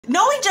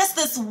Knowing just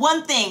this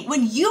one thing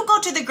when you go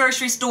to the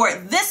grocery store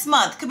this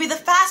month could be the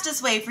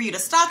fastest way for you to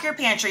stock your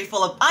pantry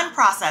full of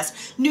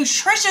unprocessed,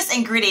 nutritious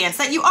ingredients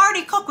that you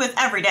already cook with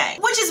every day.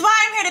 Which is why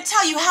I'm here to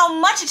tell you how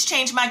much it's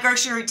changed my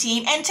grocery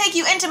routine and take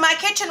you into my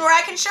kitchen where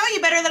I can show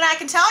you better than I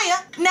can tell you.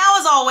 Now,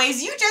 as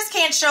always, you just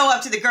can't show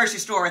up to the grocery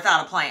store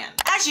without a plan.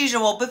 As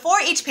usual,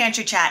 before each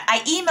pantry chat,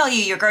 I email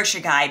you your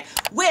grocery guide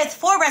with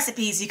 4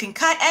 recipes you can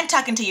cut and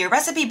tuck into your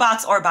recipe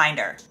box or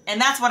binder. And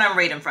that's what I'm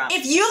reading from.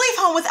 If you leave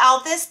home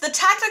without this, the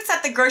tactics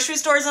that the grocery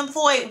stores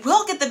employ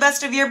will get the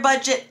best of your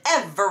budget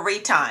every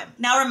time.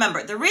 Now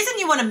remember, the reason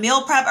you want to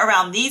meal prep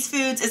around these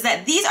foods is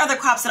that these are the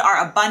crops that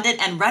are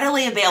abundant and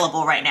readily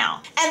available right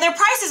now. And their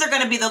prices are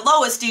going to be the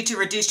lowest due to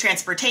reduced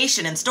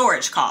transportation and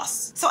storage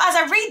costs. So as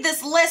I read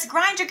this list,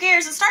 grind your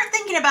gears and start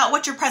thinking about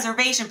what your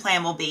preservation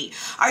plan will be.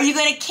 Are you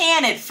going to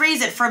can it,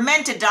 freeze it,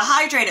 ferment it,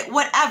 dehydrate it,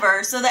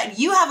 whatever, so that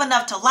you have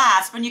enough to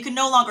last when you can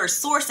no longer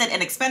source it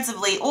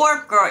inexpensively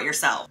or grow it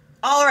yourself?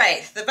 All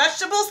right, the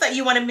vegetables that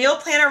you want to meal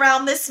plan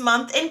around this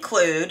month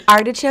include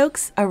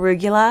artichokes,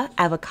 arugula,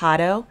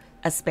 avocado,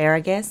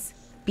 asparagus,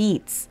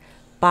 beets,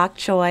 bok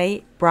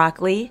choy,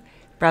 broccoli,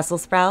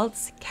 Brussels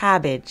sprouts,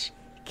 cabbage,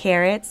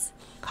 carrots,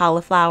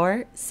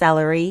 cauliflower,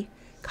 celery,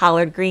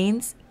 collard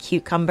greens,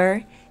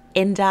 cucumber,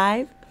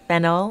 endive,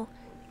 fennel,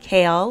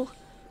 kale,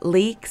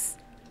 leeks,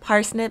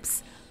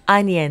 parsnips,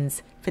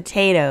 onions,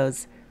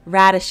 potatoes,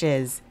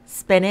 radishes,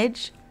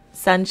 spinach,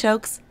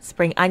 sunchokes,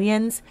 spring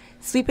onions,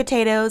 sweet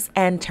potatoes,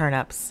 and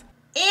turnips.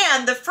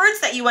 And the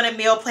fruits that you want to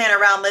meal plan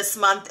around this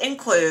month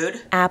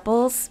include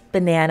apples,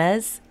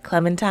 bananas,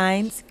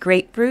 clementines,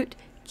 grapefruit,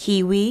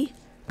 kiwi,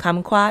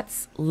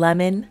 kumquats,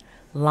 lemon,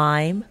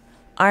 lime,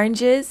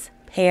 oranges,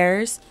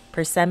 pears,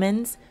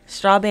 persimmons,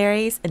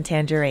 strawberries, and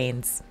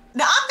tangerines.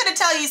 Now I'm going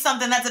to tell you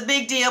something that's a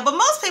big deal, but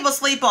most people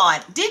sleep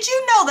on. Did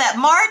you know that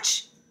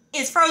March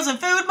is frozen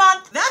food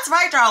month? That's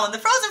right, darling. The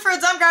frozen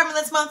foods I'm grabbing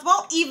this month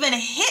won't even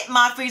hit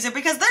my freezer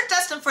because they're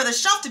destined for the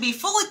shelf to be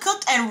fully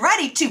cooked and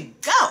ready to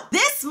go.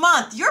 This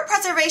month, your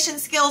preservation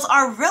skills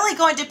are really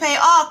going to pay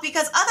off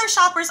because other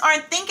shoppers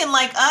aren't thinking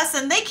like us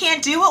and they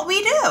can't do what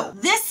we do.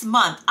 This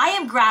month, I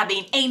am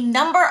grabbing a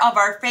number of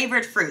our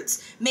favorite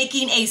fruits,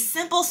 making a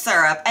simple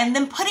syrup, and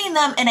then putting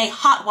them in a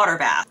hot water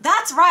bath.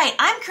 That's right,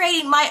 I'm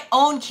creating my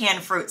own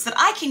canned fruits that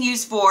I can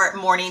use for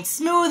morning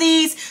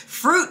smoothies,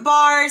 fruit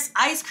bars,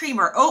 ice cream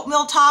or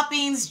oatmeal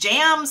toppings,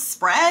 jams,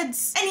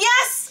 spreads. And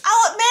yes,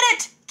 I'll admit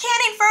it,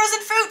 canning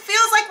frozen fruit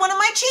feels like one of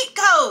my cheat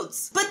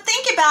codes. But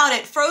think about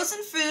it,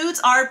 frozen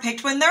foods are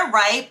picked when they're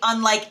ripe,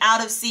 unlike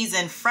out of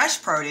season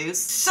fresh produce.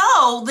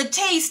 So the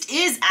taste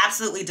is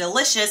absolutely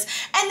delicious,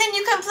 and then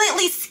you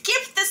completely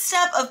skip the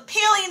step of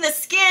peeling the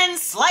skin,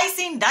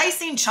 slicing,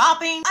 dicing,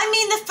 chopping. I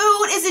mean, the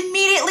food is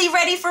immediately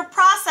ready for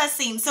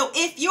processing. So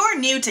if you're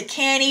new to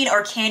canning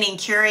or canning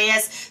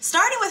curious,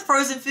 starting with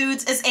frozen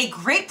foods is a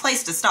great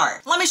place to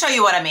start. Let me show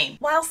you what I mean.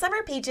 While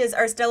summer peaches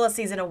are still a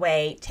season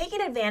away,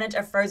 taking advantage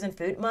of frozen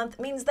food month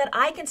means that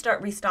I can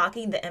start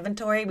restocking the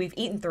inventory we've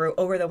eaten through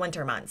over the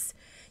winter months.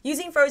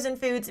 Using frozen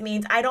foods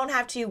means I don't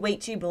have to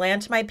wait to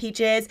blanch my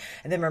peaches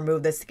and then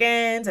remove the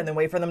skins and then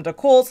wait for them to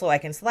cool so I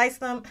can slice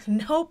them.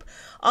 Nope.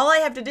 All I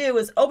have to do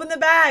is open the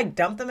bag,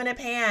 dump them in a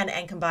pan,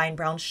 and combine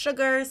brown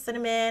sugar,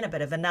 cinnamon, a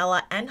bit of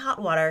vanilla, and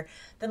hot water.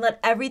 Then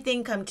let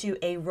everything come to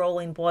a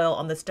rolling boil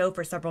on the stove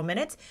for several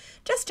minutes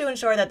just to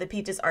ensure that the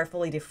peaches are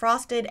fully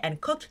defrosted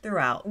and cooked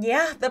throughout.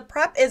 Yeah, the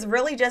prep is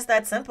really just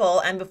that simple,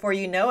 and before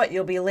you know it,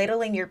 you'll be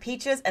ladling your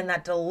peaches and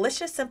that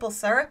delicious simple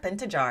syrup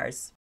into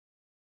jars.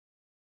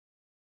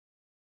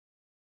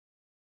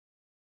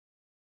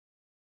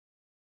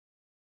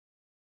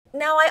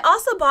 Now, I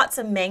also bought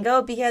some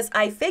mango because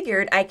I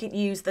figured I could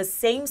use the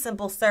same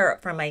simple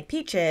syrup from my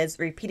peaches,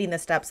 repeating the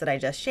steps that I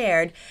just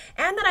shared,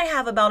 and that I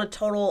have about a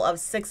total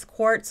of 6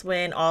 quarts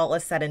when all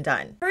is said and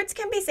done. Fruits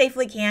can be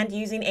safely canned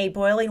using a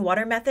boiling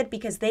water method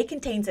because they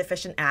contain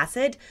sufficient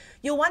acid.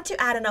 You'll want to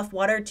add enough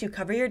water to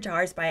cover your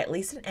jars by at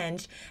least an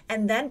inch,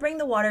 and then bring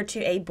the water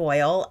to a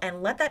boil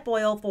and let that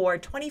boil for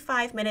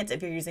 25 minutes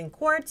if you're using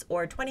quarts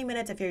or 20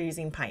 minutes if you're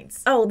using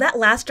pints. Oh, that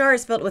last jar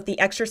is filled with the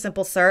extra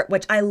simple syrup,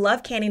 which I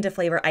love canning to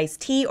flavor iced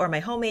tea or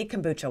my homemade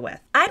kombucha with.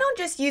 I don't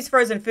just use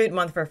frozen food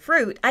month for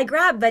fruit, I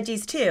grab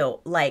veggies too,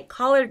 like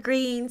collard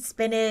greens,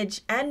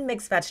 spinach, and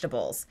mixed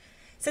vegetables.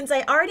 Since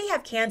I already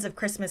have cans of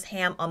Christmas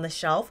ham on the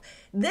shelf,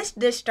 this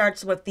dish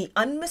starts with the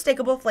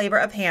unmistakable flavor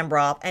of ham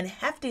broth and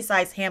hefty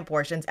sized ham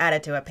portions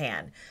added to a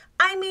pan.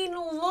 I mean,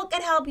 look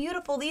at how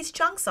beautiful these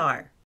chunks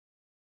are.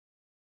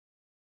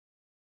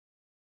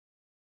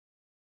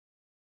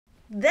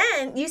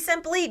 Then you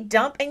simply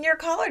dump in your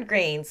collard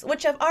greens,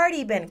 which have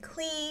already been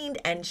cleaned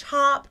and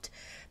chopped.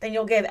 Then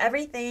you'll give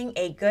everything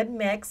a good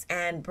mix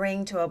and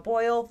bring to a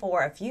boil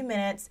for a few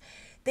minutes.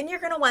 Then you're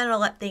going to want to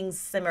let things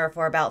simmer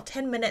for about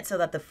 10 minutes so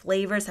that the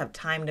flavors have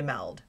time to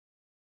meld.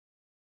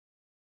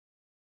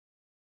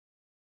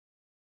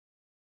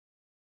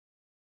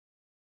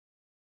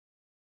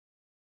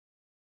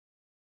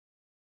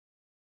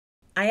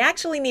 I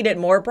actually needed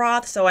more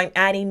broth, so I'm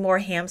adding more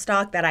ham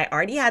stock that I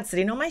already had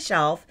sitting on my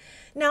shelf.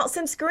 Now,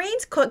 since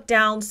greens cook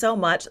down so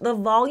much, the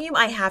volume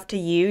I have to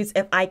use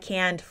if I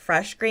canned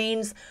fresh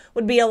greens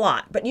would be a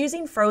lot, but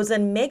using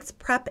frozen makes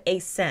prep a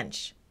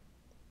cinch.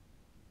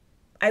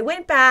 I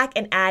went back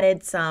and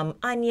added some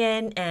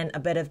onion and a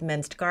bit of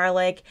minced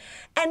garlic.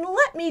 And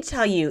let me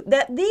tell you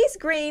that these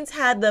greens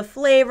had the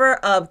flavor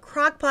of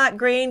crock-pot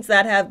greens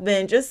that have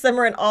been just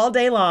simmering all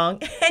day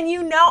long. And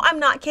you know I'm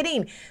not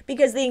kidding,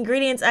 because the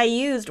ingredients I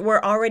used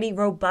were already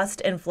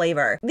robust in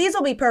flavor. These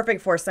will be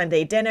perfect for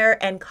Sunday dinner,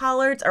 and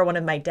collards are one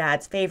of my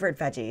dad's favorite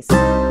veggies.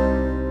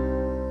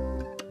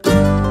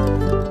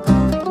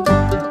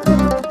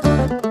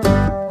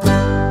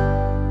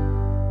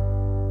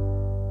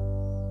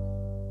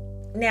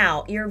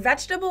 Now, your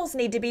vegetables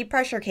need to be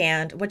pressure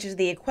canned, which is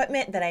the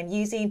equipment that I'm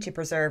using to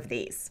preserve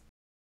these.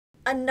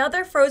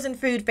 Another frozen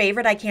food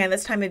favorite I can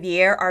this time of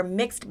year are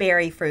mixed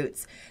berry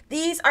fruits.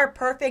 These are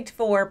perfect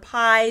for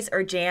pies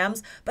or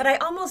jams, but I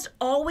almost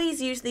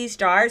always use these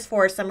jars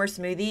for summer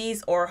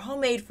smoothies or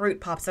homemade fruit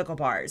popsicle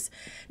bars.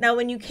 Now,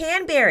 when you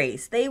can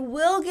berries, they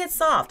will get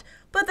soft,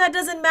 but that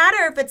doesn't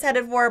matter if it's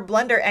headed for a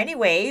blender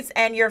anyways,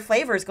 and your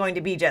flavor is going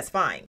to be just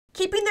fine.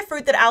 Keeping the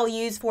fruit that I'll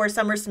use for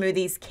summer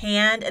smoothies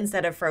canned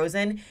instead of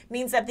frozen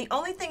means that the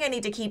only thing I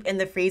need to keep in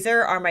the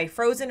freezer are my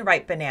frozen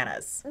ripe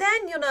bananas.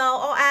 Then,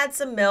 I'll add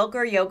some milk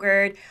or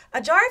yogurt, a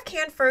jar of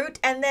canned fruit,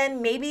 and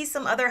then maybe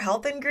some other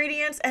health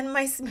ingredients, and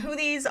my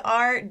smoothies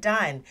are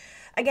done.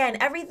 Again,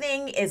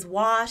 everything is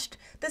washed,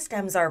 the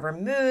stems are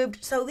removed,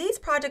 so these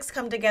projects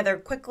come together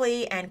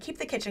quickly and keep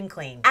the kitchen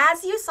clean.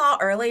 As you saw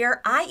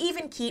earlier, I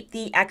even keep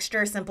the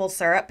extra simple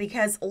syrup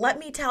because let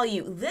me tell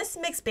you, this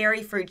mixed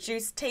berry fruit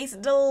juice tastes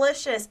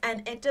delicious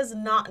and it does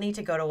not need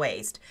to go to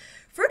waste.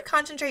 Fruit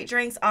concentrate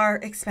drinks are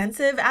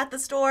expensive at the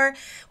store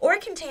or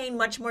contain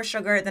much more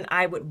sugar than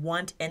I would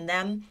want in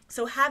them.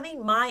 So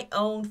having my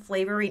own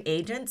flavoring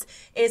agents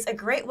is a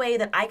great way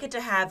that I get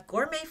to have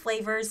gourmet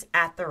flavors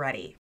at the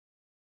ready.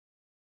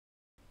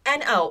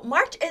 And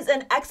March is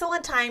an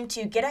excellent time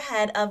to get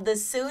ahead of the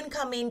soon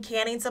coming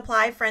canning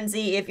supply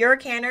frenzy. If you're a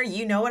canner,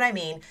 you know what I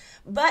mean.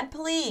 But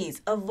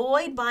please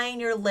avoid buying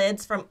your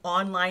lids from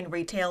online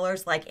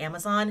retailers like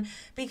Amazon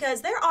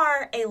because there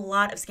are a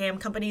lot of scam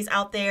companies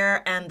out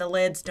there and the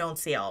lids don't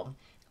seal.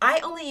 I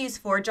only use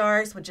 4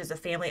 Jars, which is a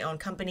family-owned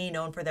company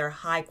known for their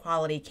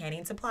high-quality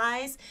canning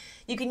supplies.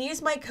 You can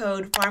use my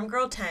code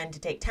FARMGIRL10 to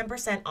take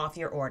 10% off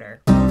your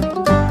order.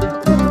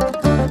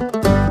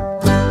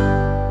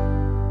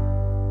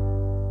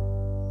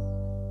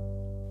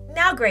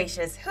 Now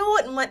gracious, who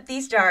wouldn't want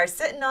these jars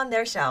sitting on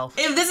their shelf?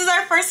 If this is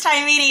our first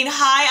time meeting,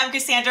 hi, I'm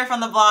Cassandra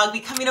from the blog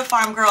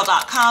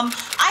becomingaffarmgirl.com.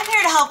 I'm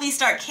here to help you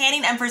start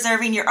canning and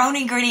preserving your own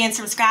ingredients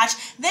from scratch,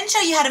 then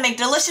show you how to make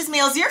delicious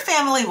meals your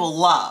family will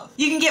love.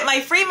 You can get my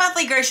free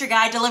monthly grocery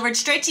guide delivered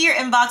straight to your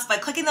inbox by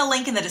clicking the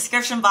link in the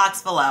description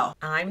box below.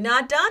 I'm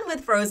not done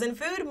with Frozen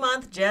Food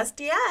Month just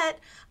yet.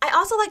 I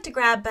also like to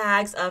grab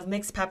bags of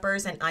mixed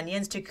peppers and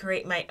onions to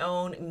create my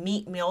own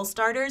meat meal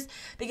starters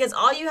because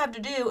all you have to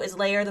do is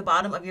layer the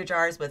bottom of your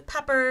jars with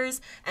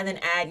peppers and then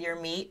add your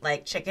meat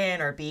like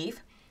chicken or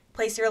beef.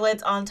 Place your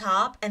lids on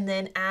top and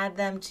then add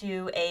them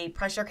to a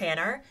pressure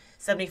canner,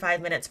 75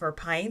 minutes for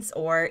pints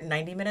or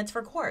 90 minutes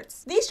for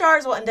quarts. These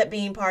jars will end up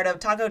being part of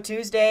Taco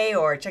Tuesday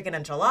or chicken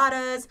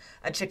enchiladas,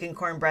 a chicken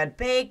cornbread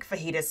bake,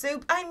 fajita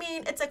soup. I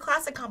mean, it's a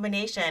classic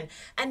combination,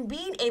 and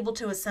being able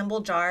to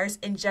assemble jars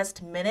in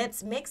just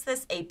minutes makes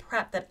this a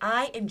prep that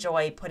I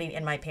enjoy putting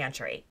in my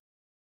pantry.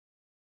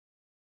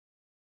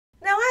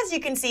 Now, as you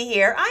can see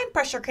here, I'm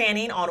pressure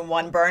canning on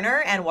one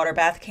burner and water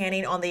bath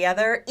canning on the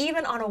other,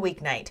 even on a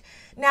weeknight.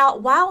 Now,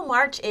 while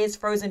March is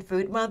Frozen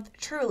Food Month,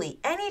 truly,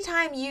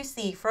 anytime you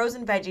see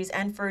frozen veggies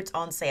and fruits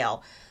on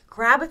sale,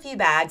 grab a few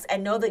bags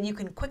and know that you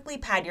can quickly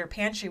pad your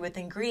pantry with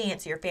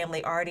ingredients your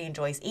family already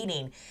enjoys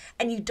eating.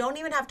 And you don't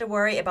even have to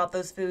worry about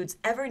those foods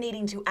ever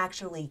needing to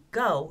actually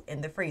go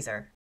in the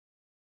freezer.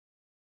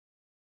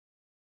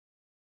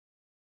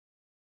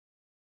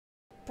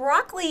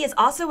 Broccoli is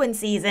also in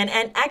season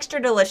and extra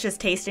delicious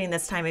tasting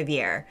this time of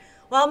year.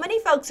 While many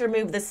folks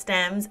remove the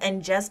stems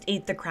and just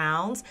eat the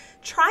crowns,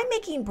 try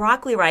making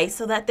broccoli rice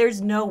so that there's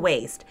no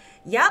waste.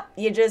 Yep,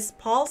 you just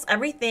pulse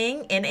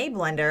everything in a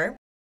blender.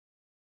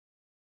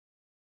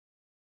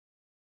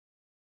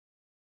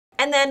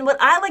 And then what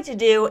I like to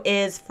do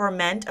is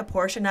ferment a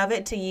portion of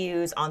it to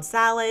use on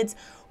salads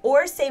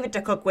or save it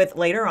to cook with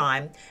later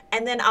on.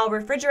 And then I'll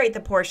refrigerate the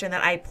portion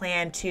that I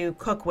plan to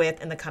cook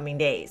with in the coming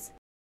days.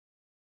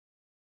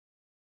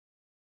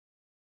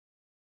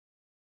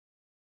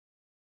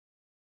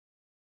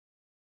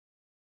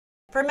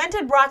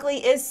 Fermented broccoli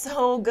is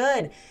so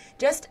good.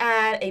 Just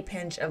add a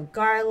pinch of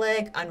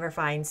garlic,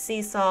 unrefined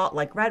sea salt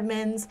like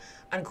Redmond's,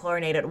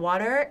 unchlorinated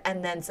water,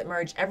 and then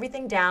submerge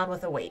everything down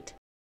with a weight.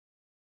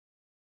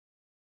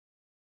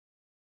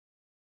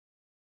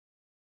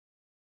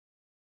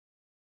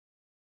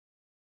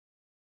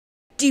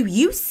 Do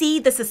you see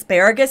this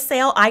asparagus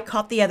sale I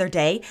caught the other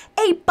day?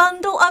 A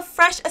bundle of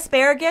fresh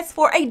asparagus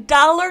for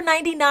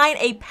 $1.99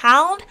 a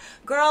pound?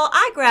 Girl,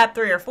 I grabbed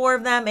 3 or 4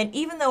 of them, and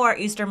even though our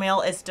Easter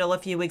meal is still a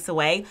few weeks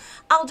away,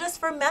 I'll just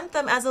ferment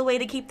them as a way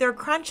to keep their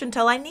crunch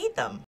until I need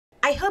them.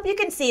 I hope you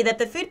can see that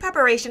the food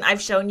preparation I've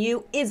shown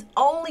you is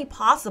only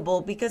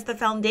possible because the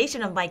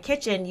foundation of my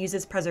kitchen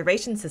uses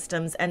preservation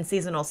systems and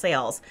seasonal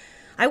sales.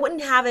 I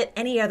wouldn't have it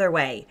any other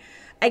way.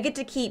 I get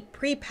to keep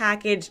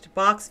pre-packaged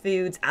box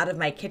foods out of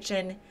my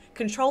kitchen,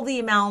 control the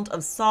amount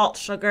of salt,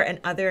 sugar, and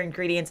other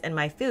ingredients in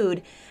my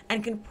food,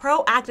 and can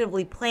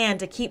proactively plan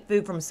to keep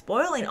food from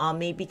spoiling on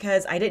me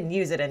because I didn't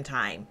use it in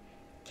time.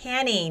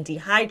 Canning,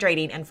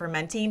 dehydrating, and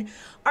fermenting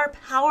are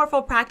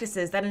powerful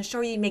practices that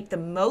ensure you make the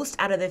most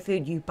out of the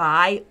food you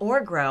buy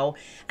or grow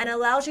and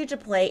allows you to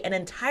play an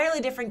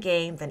entirely different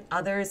game than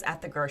others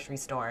at the grocery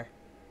store.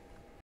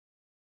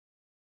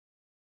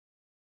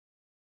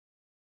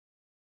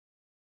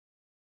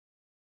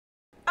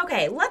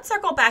 Okay, let's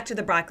circle back to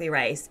the broccoli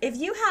rice. If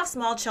you have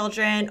small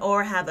children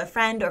or have a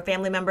friend or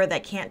family member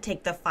that can't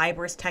take the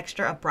fibrous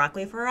texture of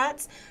broccoli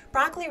florets,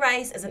 broccoli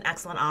rice is an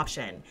excellent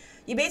option.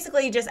 You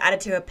basically just add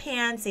it to a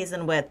pan,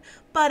 season with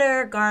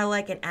butter,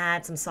 garlic, and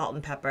add some salt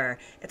and pepper.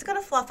 It's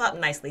gonna fluff up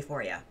nicely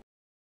for you.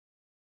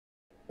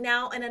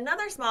 Now, in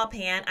another small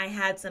pan, I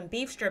had some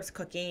beef strips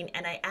cooking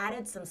and I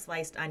added some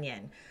sliced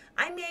onion.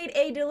 I made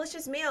a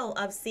delicious meal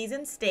of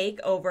seasoned steak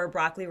over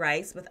broccoli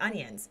rice with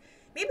onions.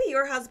 Maybe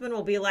your husband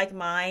will be like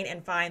mine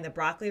and find the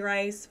broccoli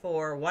rice,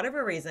 for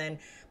whatever reason,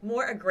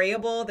 more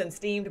agreeable than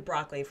steamed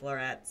broccoli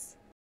florets.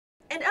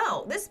 And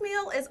oh, this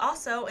meal is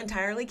also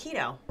entirely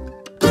keto.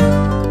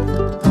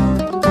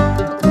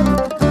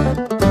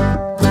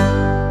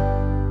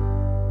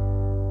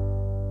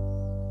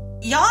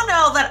 Y'all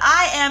know that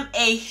I am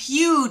a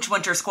huge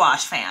winter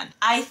squash fan.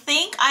 I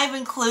think I've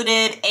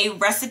included a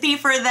recipe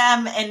for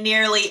them in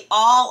nearly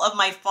all of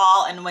my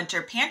fall and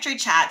winter pantry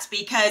chats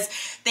because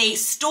they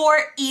store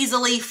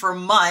easily for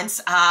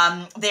months.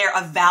 They're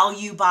a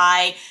value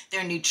buy,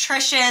 they're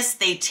nutritious,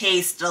 they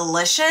taste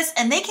delicious,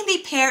 and they can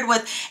be paired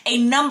with a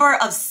number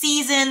of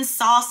seasoned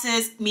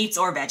sauces, meats,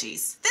 or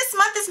veggies. This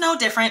month is no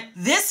different.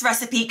 This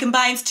recipe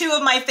combines 2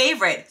 of my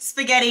favorite,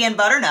 spaghetti and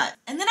butternut.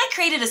 And then I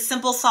created a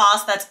simple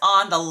sauce that's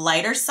on the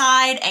lighter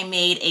side. I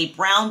made a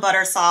brown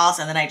butter sauce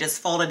and then I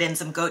just folded in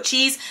some goat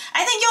cheese.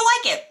 I think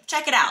you'll like it.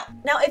 Check it out.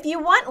 Now, if you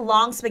want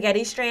long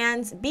spaghetti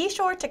strands, be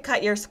sure to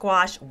cut your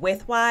squash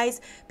widthwise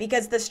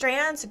because the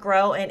strands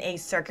grow in a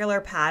circular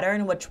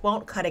pattern which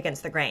won't cut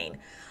against the grain.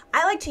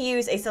 I like to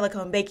use a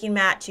silicone baking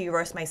mat to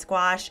roast my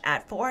squash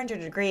at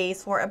 400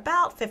 degrees for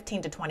about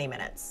 15 to 20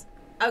 minutes.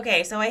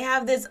 Okay, so I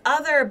have this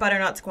other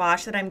butternut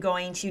squash that I'm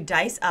going to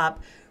dice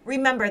up.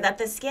 Remember that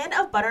the skin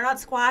of butternut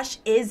squash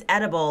is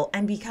edible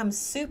and becomes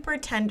super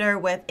tender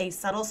with a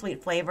subtle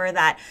sweet flavor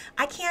that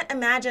I can't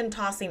imagine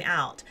tossing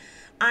out.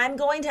 I'm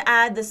going to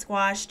add the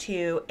squash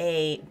to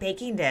a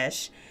baking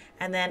dish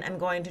and then I'm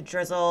going to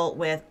drizzle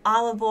with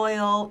olive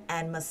oil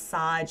and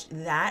massage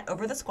that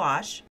over the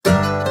squash.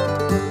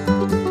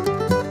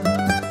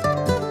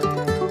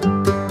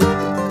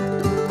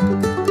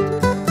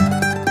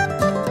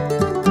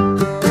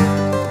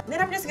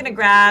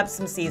 Grab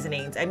some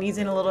seasonings. I'm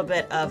using a little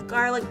bit of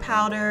garlic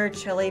powder,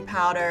 chili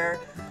powder,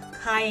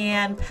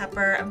 cayenne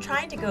pepper. I'm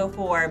trying to go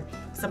for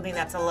something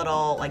that's a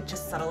little like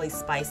just subtly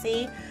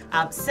spicy.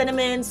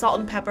 Cinnamon,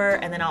 salt and pepper,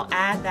 and then I'll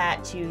add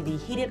that to the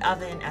heated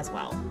oven as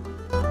well.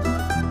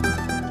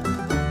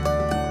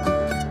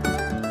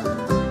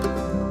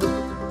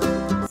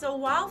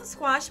 While the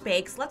squash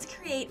bakes, let's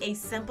create a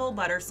simple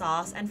butter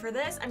sauce, and for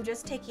this I'm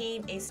just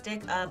taking a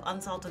stick of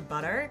unsalted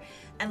butter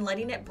and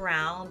letting it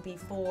brown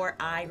before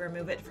I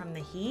remove it from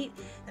the heat.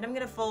 Then I'm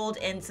going to fold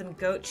in some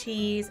goat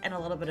cheese and a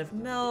little bit of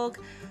milk,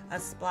 a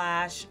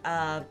splash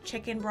of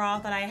chicken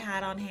broth that I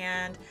had on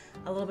hand,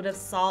 a little bit of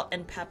salt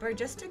and pepper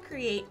just to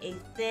create a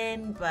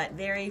thin but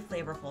very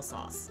flavorful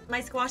sauce.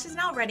 My squash is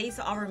now ready,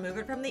 so I'll remove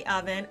it from the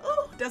oven.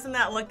 Oh, doesn't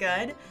that look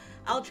good?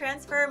 I'll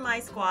transfer my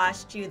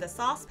squash to the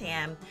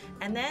saucepan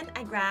and then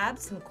I grabbed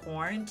some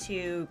corn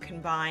to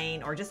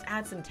combine or just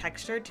add some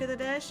texture to the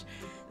dish.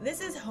 This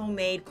is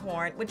homemade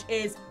corn, which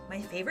is my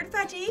favorite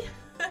veggie.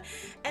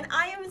 And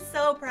I am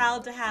so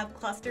proud to have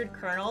clustered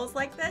kernels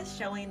like this,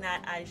 showing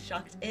that I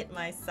shucked it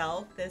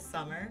myself this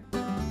summer.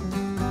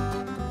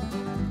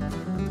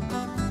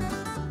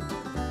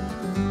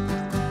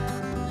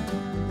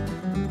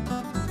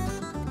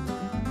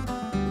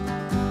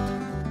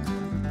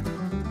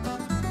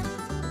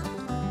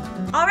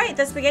 All right,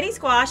 the spaghetti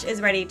squash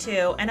is ready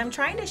too, and I'm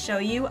trying to show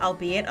you,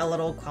 albeit a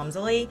little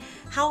clumsily,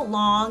 how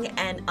long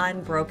and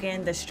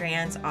unbroken the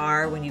strands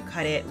are when you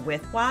cut it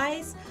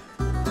widthwise.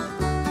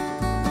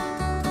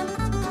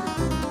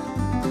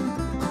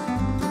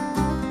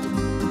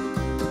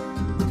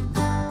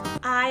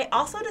 I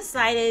also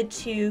decided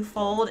to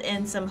fold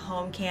in some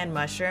home canned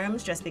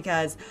mushrooms just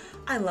because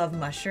I love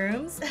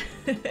mushrooms.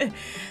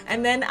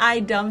 And then I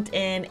dumped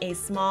in a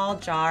small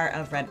jar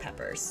of red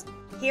peppers.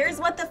 Here's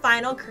what the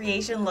final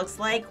creation looks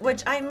like,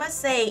 which I must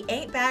say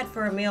ain't bad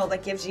for a meal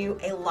that gives you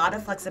a lot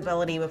of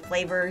flexibility with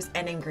flavors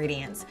and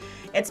ingredients.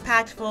 It's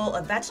packed full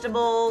of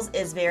vegetables,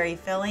 is very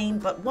filling,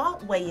 but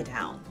won't weigh you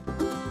down.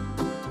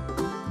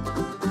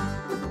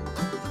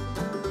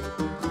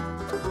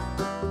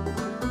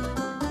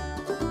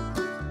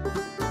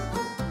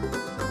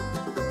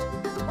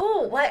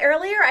 What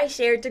earlier I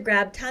shared to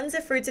grab tons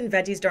of fruits and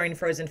veggies during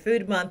Frozen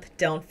Food Month,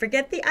 don't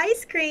forget the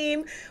ice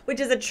cream,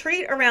 which is a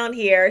treat around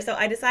here. So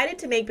I decided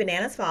to make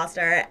Bananas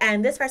Foster,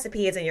 and this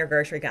recipe is in your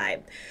grocery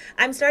guide.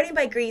 I'm starting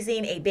by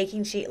greasing a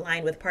baking sheet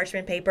lined with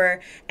parchment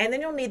paper, and then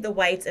you'll need the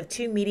whites of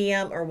 2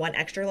 medium or 1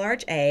 extra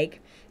large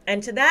egg.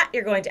 And to that,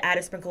 you're going to add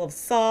a sprinkle of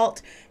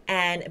salt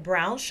and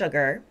brown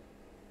sugar.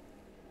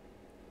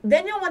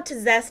 Then you'll want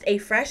to zest a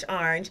fresh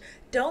orange.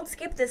 Don't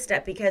skip this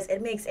step because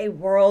it makes a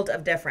world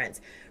of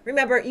difference.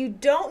 Remember, you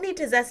don't need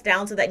to zest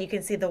down so that you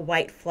can see the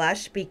white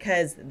flesh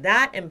because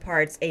that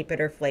imparts a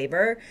bitter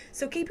flavor,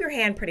 so keep your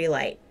hand pretty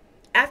light.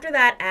 After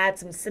that, add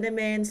some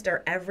cinnamon,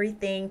 stir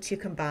everything to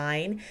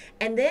combine,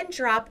 and then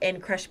drop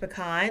in crushed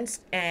pecans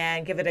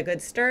and give it a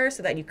good stir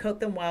so that you coat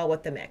them well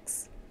with the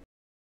mix.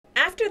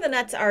 After the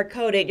nuts are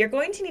coated, you're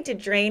going to need to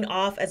drain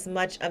off as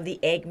much of the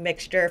egg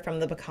mixture from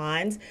the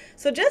pecans.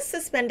 So just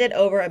suspend it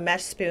over a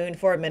mesh spoon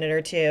for a minute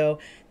or two.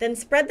 Then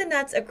spread the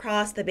nuts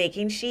across the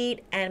baking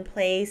sheet and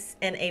place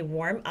in a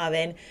warm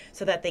oven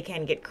so that they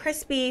can get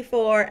crispy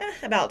for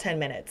about 10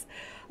 minutes.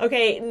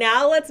 Okay,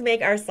 now let's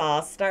make our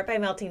sauce. Start by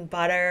melting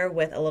butter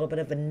with a little bit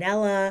of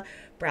vanilla,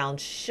 brown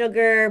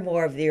sugar,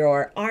 more of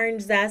your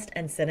orange zest,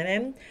 and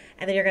cinnamon.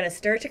 And then you're going to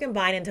stir to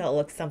combine until it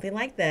looks something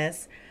like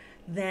this.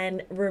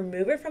 Then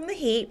remove it from the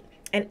heat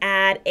and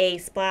add a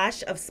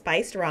splash of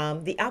spiced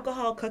rum. The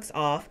alcohol cooks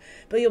off,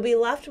 but you'll be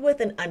left with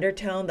an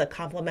undertone that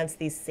complements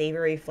these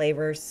savory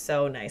flavors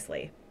so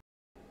nicely.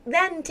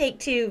 Then take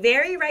 2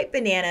 very ripe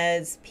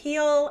bananas,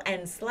 peel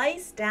and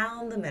slice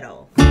down the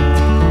middle.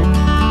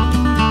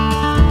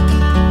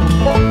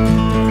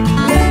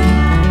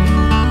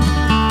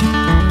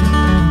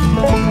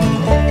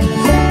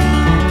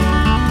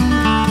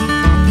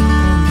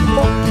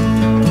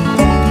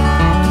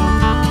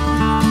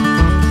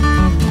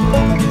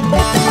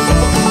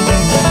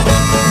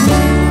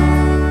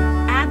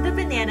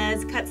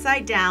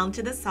 Down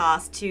to the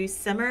sauce to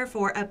simmer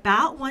for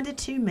about 1 to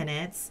 2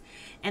 minutes,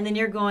 and then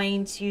you're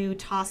going to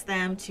toss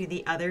them to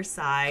the other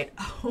side.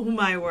 Oh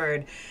my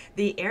word,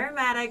 the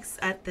aromatics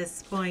at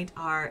this point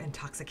are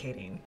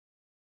intoxicating.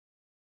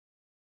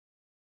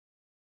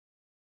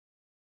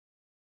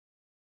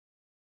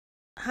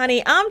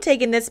 Honey, I'm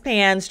taking this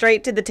pan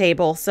straight to the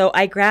table, so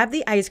I grabbed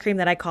the ice cream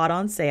that I caught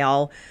on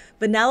sale.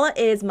 Vanilla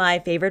is my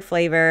favorite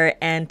flavor,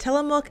 and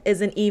Tillamook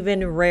is an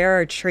even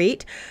rarer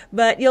treat,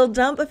 but you'll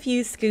dump a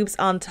few scoops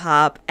on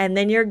top, and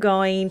then you're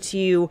going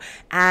to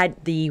add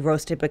the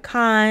roasted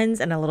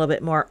pecans and a little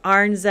bit more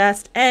orange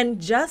zest,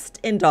 and just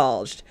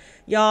indulged.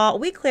 Y'all,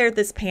 we cleared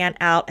this pan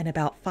out in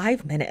about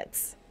 5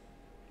 minutes.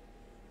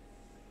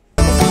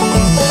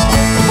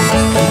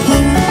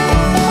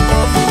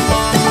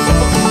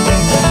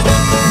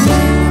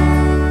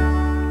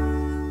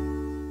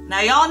 Now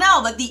y'all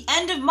know that the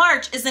end of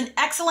March is an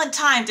excellent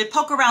time to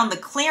poke around the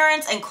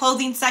clearance and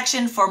clothing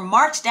section for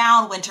marked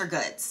down winter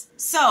goods.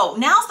 So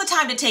now's the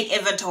time to take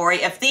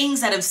inventory of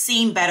things that have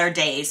seen better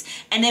days.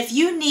 And if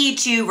you need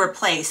to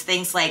replace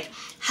things like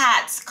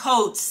hats,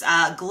 coats,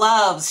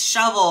 gloves,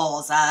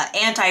 shovels,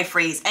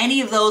 antifreeze,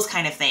 any of those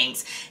kind of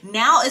things,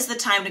 now is the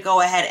time to go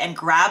ahead and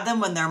grab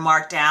them when they're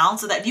marked down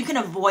so that you can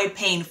avoid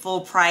paying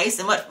full price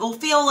in what will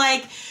feel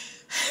like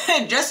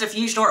just a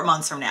few short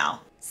months from now.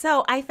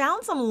 So I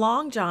found some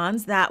long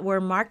johns that were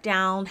marked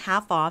down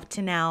half off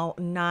to now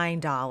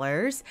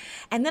 $9.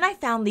 And then I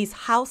found these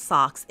house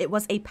socks. It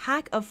was a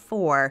pack of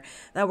 4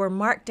 that were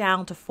marked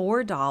down to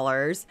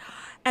 $4.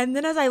 And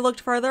then as I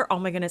looked further, oh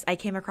my goodness, I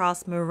came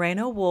across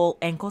merino wool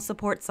ankle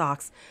support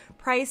socks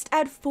priced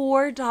at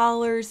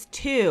 $4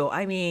 too.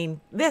 I mean,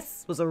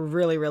 this was a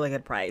really, really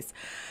good price.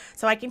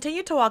 So I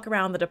continued to walk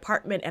around the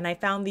department and I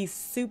found these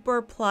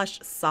super plush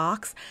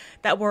socks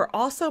that were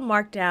also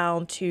marked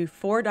down to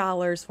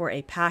 $4 for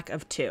a pack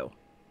of 2.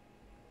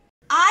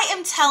 I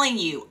am telling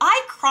you,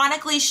 I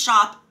chronically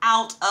shop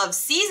out of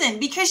season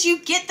because you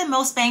get the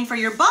most bang for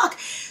your buck.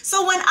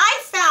 So when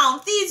I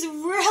found these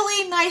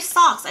really nice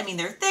socks, I mean,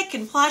 they're thick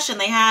and plush and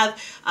they have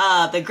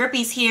the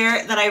grippies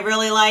here that I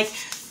really like.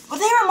 Well,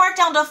 they were marked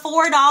down to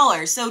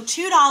 $4, so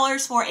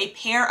 $2 for a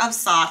pair of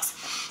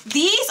socks.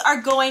 These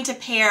are going to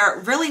pair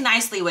really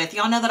nicely with,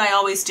 y'all know that I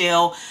always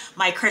do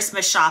my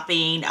Christmas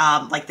shopping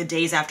like the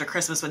days after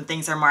Christmas when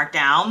things are marked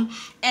down.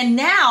 And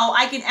now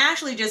I can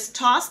actually just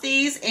toss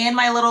these in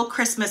my little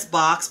Christmas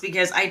box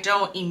because I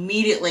don't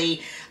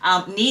immediately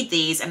need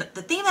these. And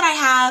the thing that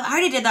I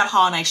already did that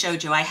haul and I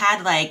showed you. I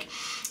had like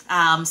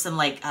some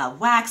like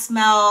wax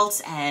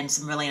melts and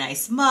some really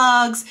nice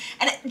mugs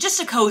and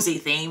just a cozy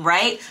theme,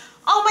 right?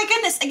 Oh my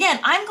goodness, again,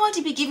 I'm going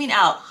to be giving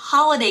out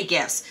holiday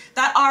gifts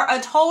that are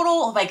a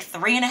total of like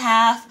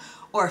 $3.50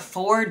 or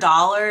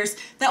 $4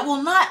 that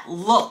will not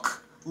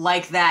look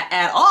like that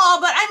at all.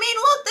 But I mean,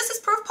 look, this is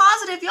proof positive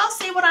positive y'all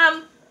see what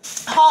I'm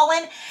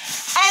hauling.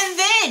 And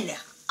then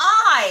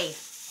oh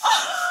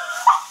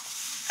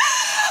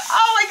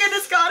my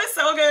goodness, God is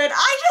so good.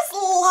 I just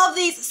love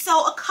these.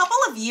 So a couple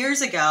of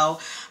years ago,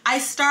 I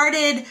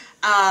started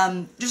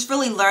just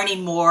really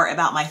learning more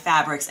about my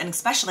fabrics, and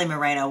especially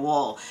merino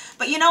wool.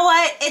 But you know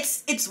what?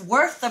 It's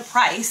worth the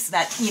price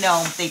that, you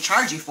know, they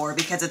charge you for,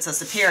 because it's a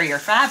superior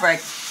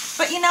fabric.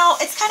 But you know,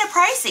 it's kind of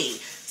pricey.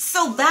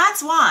 So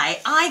that's why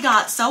I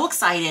got so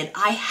excited.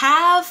 I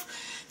have,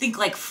 I think,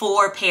 like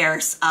 4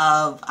 pairs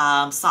of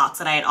socks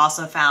that I had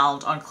also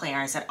found on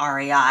clearance at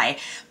REI,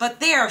 but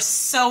they are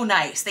so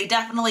nice. They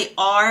definitely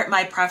are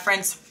my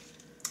preference.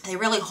 They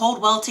really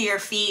hold well to your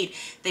feet.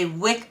 They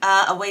wick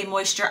away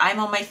moisture. I'm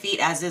on my feet,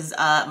 as is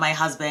my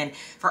husband,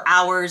 for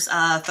hours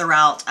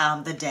throughout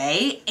the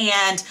day.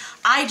 And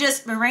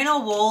merino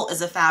wool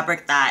is a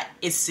fabric that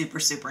is super,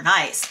 super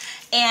nice.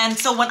 And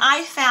so when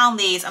I found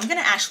these, I'm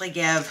gonna actually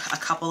give a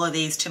couple of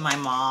these to my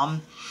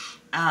mom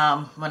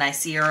when I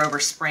see her over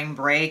spring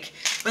break.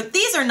 But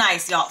these are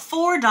nice, y'all.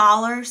 $4.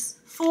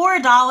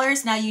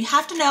 $4. Now you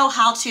have to know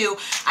how to,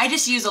 I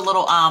just use a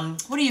little,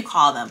 what do you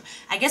call them?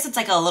 I guess it's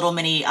like a little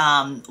mini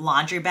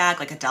laundry bag,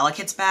 like a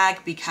delicates bag,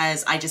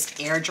 because I just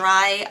air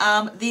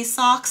dry these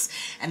socks,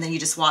 and then you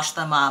just wash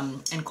them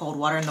in cold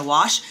water in the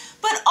wash.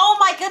 But oh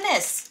my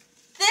goodness,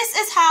 this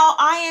is how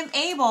I am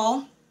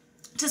able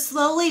to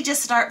slowly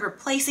just start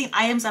replacing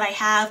items that I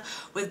have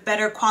with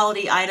better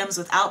quality items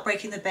without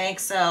breaking the bank.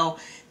 So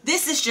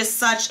this is just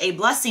such a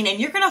blessing, and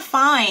you're gonna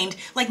find,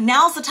 like,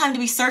 now's the time to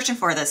be searching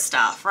for this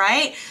stuff,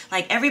 right?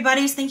 Like,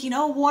 everybody's thinking,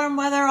 oh, warm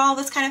weather, all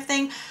this kind of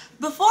thing.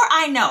 Before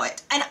I know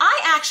it, and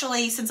I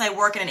actually, since I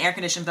work in an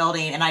air-conditioned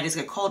building and I just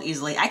get cold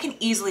easily, I can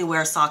easily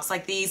wear socks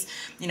like these,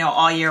 you know,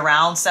 all year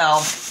round.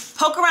 So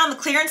poke around the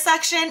clearance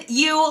section.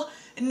 You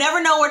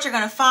never know what you're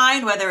gonna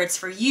find, whether it's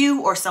for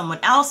you or someone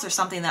else or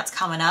something that's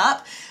coming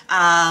up.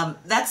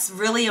 That's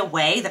really a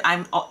way that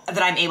I'm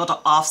able to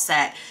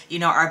offset, you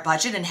know, our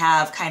budget and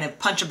have kind of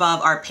punch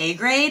above our pay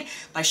grade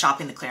by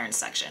shopping the clearance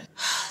section.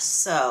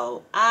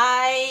 So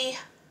I've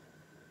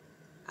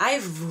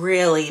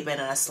really been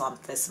in a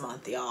slump this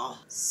month, y'all.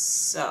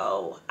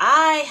 So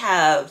I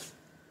have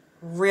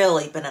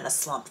really been in a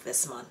slump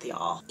this month,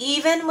 y'all.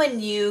 Even when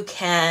you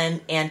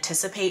can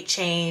anticipate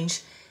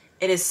change,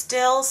 it is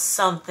still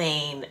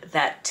something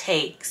that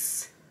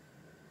takes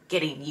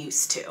getting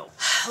used to.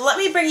 Let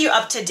me bring you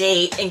up to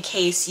date in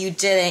case you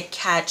didn't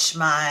catch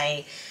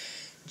my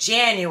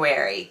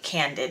January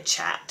candid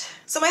chat.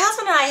 So my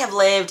husband and I have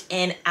lived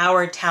in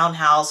our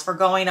townhouse for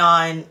going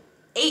on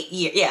 8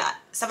 years. Yeah,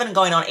 7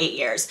 going on 8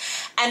 years.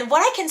 And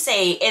what I can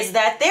say is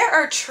that there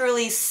are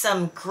truly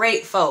some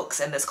great folks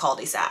in this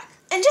cul-de-sac.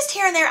 And just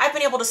here and there, I've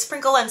been able to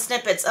sprinkle in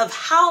snippets of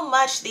how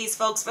much these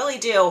folks really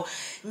do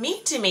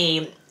mean to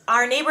me.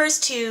 Our neighbors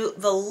to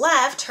the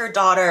left, her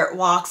daughter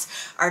walks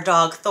our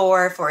dog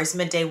Thor for his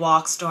midday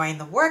walks during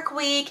the work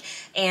week.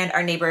 And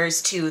our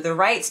neighbors to the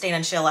right, Stan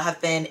and Sheila,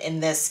 have been in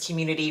this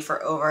community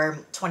for over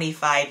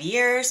 25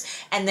 years.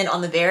 And then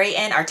on the very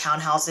end, our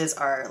townhouses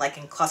are like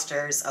in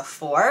clusters of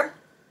 4.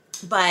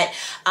 But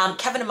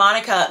Kevin and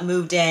Monica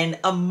moved in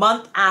a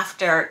month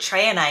after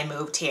Trey and I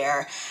moved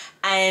here.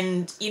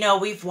 And, you know,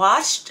 we've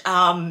watched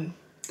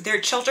their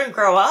children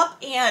grow up,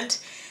 and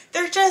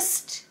they're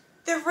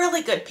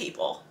really good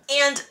people.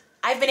 And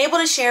I've been able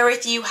to share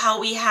with you how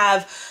we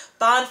have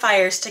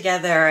bonfires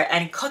together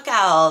and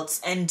cookouts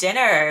and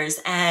dinners,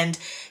 and,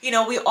 you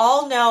know, we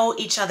all know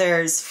each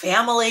other's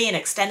family and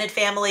extended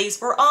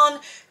families. We're on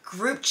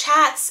group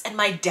chats, and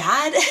my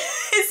dad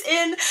is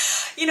in,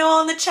 you know,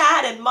 on the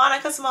chat, and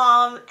Monica's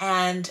mom,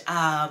 and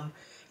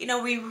you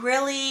know, we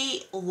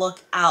really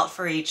look out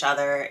for each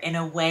other in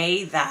a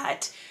way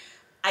that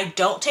I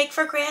don't take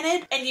for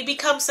granted, and you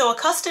become so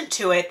accustomed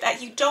to it that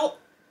you don't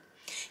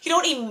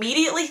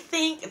immediately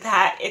think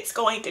that it's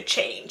going to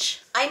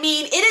change. I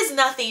mean, it is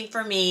nothing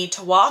for me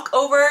to walk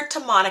over to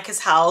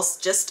Monica's house,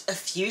 just a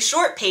few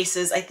short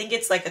paces, I think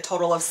it's like a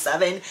total of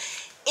 7,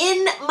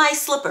 in my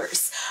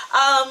slippers,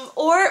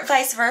 or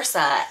vice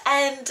versa.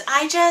 And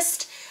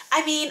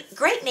I mean,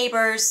 great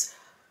neighbors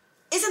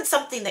isn't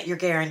something that you're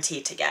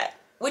guaranteed to get.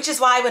 Which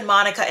is why when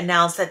Monica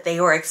announced that they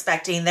were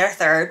expecting their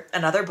third,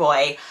 another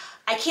boy,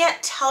 I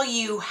can't tell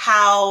you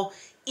how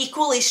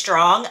equally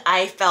strong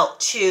I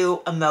felt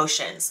 2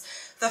 emotions.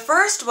 The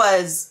first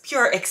was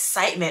pure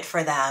excitement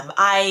for them.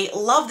 I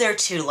love their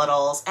 2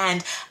 littles,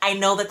 and I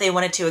know that they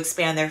wanted to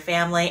expand their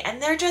family,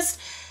 and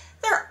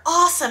they're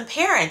awesome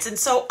parents. And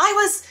so I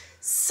was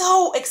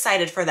so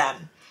excited for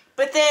them.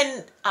 But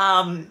then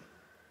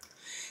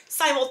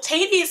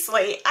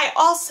simultaneously,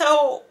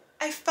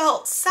 I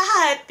felt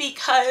sad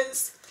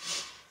because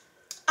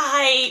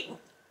I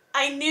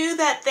knew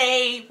that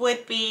they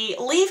would be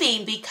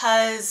leaving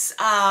because,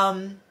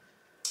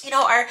 you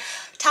know, our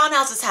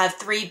townhouses have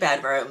 3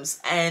 bedrooms,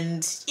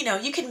 and, you know,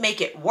 you can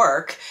make it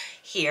work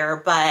here,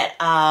 but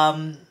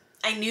I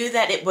knew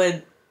that it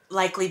would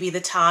likely be the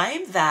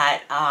time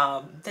that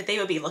that they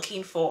would be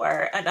looking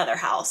for another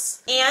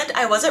house. And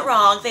I wasn't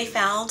wrong. They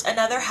found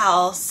another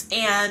house,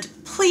 and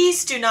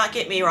please do not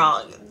get me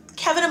wrong.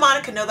 Kevin and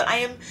Monica know that I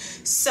am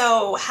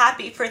so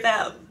happy for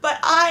them, but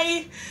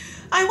I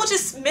will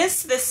just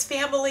miss this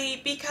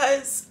family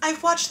because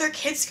I've watched their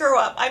kids grow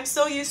up. I'm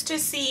so used to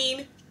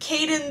seeing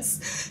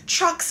Caden's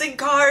trucks and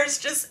cars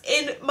just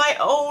in my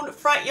own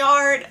front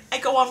yard. I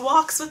go on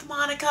walks with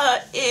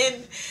Monica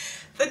in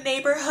the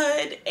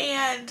neighborhood,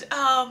 and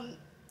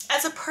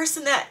as a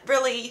person that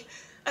really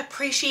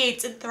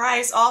appreciates and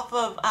thrives off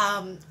of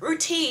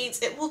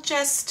routines, it will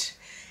just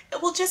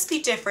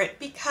be different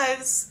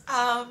because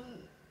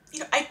you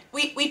know,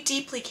 we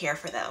deeply care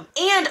for them.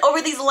 And over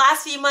these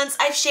last few months,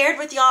 I've shared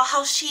with y'all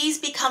how she's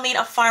becoming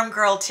a farm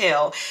girl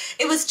too.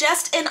 It was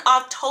just in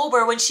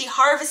October when she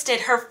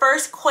harvested her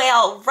first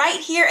quail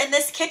right here in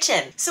this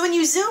kitchen. So when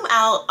you zoom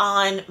out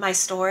on my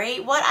story,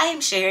 what I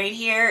am sharing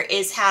here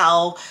is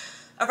how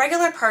a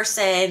regular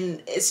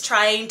person is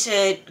trying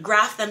to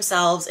graft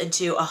themselves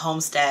into a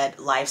homestead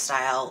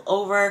lifestyle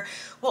over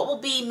what will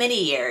be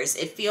many years.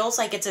 It feels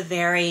like it's a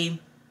very,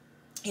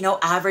 you know,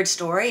 average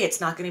story. It's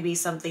not going to be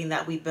something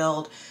that we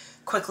build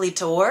quickly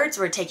towards.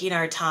 We're taking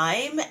our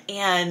time.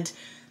 And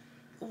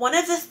one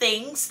of the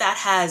things that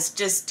has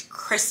just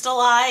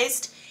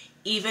crystallized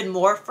even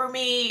more for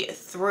me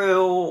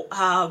through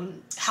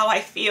how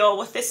I feel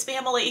with this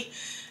family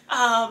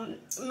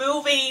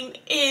moving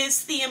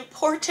is the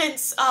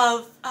importance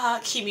of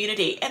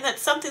community. And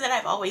that's something that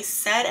I've always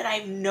said, and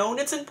I've known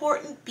it's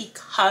important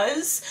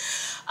because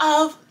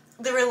of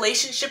the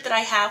relationship that I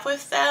have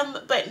with them.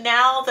 But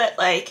now that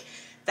like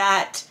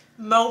that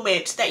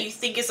moment that you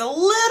think is a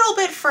little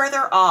bit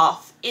further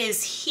off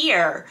is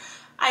here,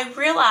 I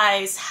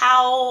realize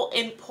how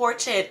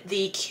important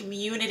the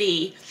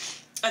community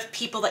of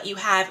people that you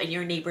have and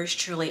your neighbors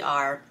truly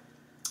are.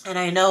 And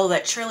I know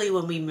that truly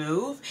when we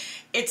move,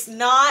 it's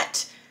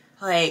not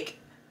like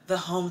the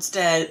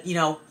homestead, you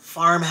know,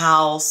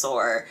 farmhouse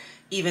or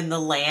even the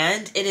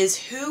land. It is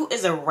who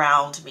is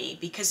around me,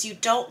 because you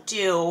don't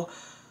do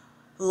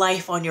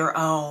life on your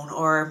own,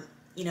 or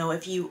you know,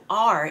 if you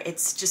are,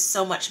 it's just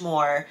so much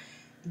more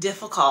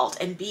difficult.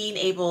 And being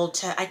able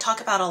to, I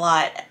talk about a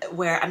lot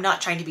where I'm not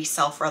trying to be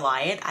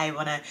self-reliant. I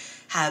want to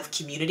have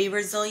community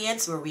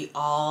resilience where we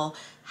all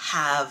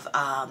have,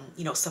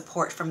 you know,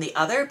 support from the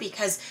other,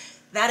 because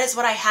that is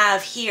what I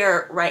have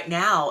here right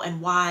now, and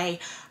why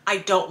I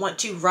don't want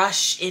to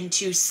rush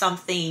into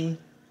something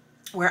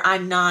where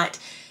I'm not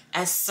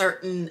as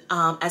certain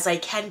as I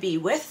can be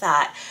with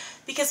that.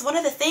 Because one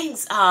of the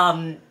things,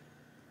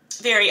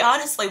 very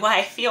honestly, why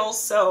I feel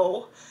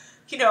so,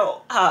 you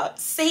know,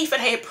 safe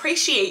and I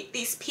appreciate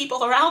these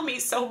people around me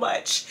so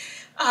much,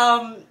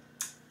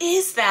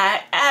 is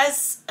that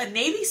as a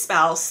Navy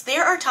spouse,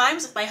 there are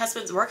times with my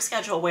husband's work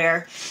schedule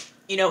where,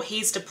 you know,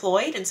 he's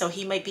deployed, and so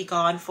he might be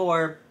gone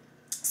for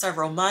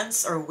several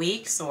months or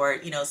weeks or,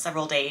 you know,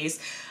 several days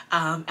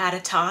at a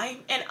time.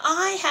 And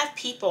I have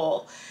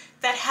people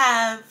that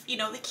have, you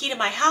know, the key to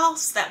my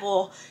house that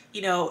will,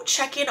 you know,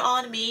 check in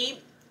on me,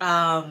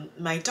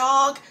 my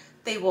dog.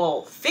 They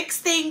will fix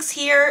things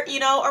here, you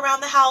know, around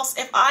the house.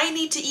 If I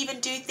need to even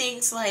do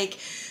things like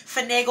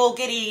finagle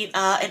getting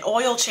an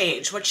oil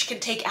change, which can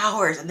take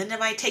hours, and then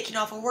am I taking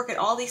off of work and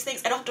all these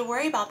things, I don't have to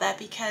worry about that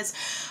because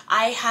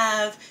I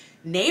have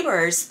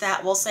neighbors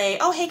that will say,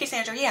 oh, hey,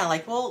 Cassandra, yeah,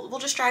 like we'll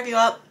just drive you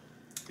up,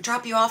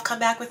 drop you off, come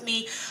back with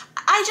me.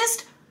 I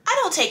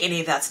don't take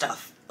any of that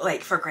stuff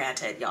like for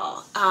granted,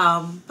 y'all.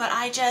 But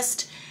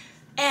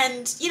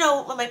and you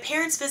know, when my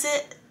parents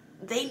visit,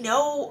 they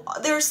know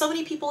there are so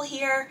many people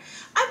here.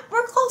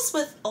 We're close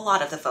with a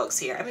lot of the folks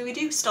here. I mean, we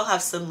do still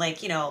have some,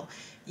 like, you know,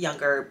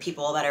 younger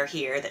people that are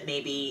here that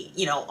maybe,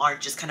 you know,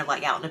 aren't just kind of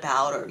like out and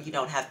about, or you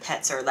don't have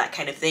pets or that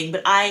kind of thing.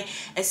 But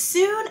as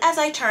soon as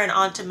I turn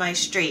onto my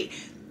street,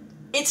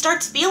 it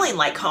starts feeling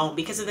like home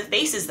because of the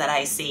faces that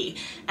I see.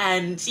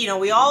 And, you know,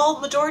 we all,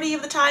 majority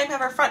of the time,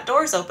 have our front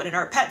doors open and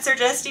our pets are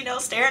just, you know,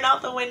 staring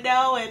out the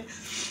window and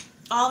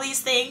all these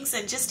things,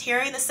 and just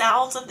hearing the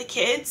sounds of the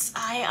kids.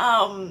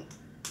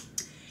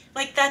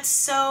 Like, that's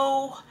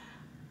so,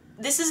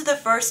 this is the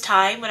first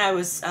time when I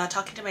was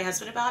talking to my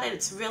husband about it,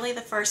 it's really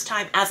the first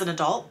time as an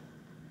adult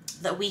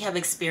that we have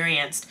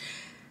experienced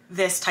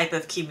this type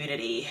of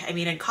community. I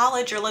mean, in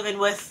college, you're living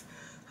with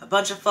a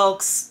bunch of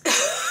folks.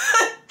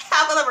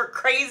 Half of them are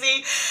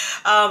crazy.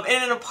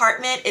 In an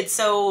apartment, it's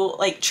so,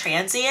 like,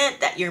 transient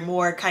that you're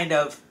more kind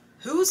of,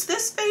 who's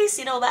this face?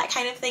 You know, that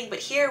kind of thing. But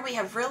here we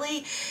have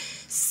really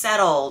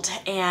settled,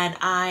 and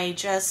I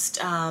just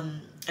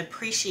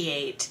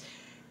appreciate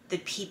the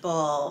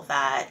people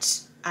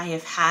that I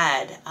have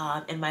had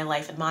in my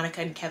life. And Monica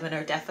and Kevin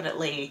are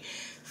definitely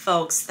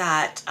folks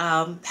that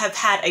have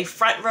had a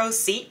front row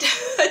seat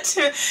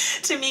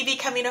to me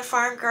becoming a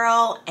farm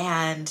girl,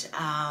 and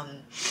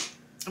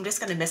I'm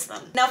just gonna miss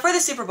them. Now, for the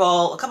Super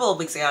Bowl, a couple of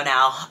weeks ago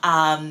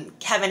now,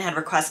 Kevin had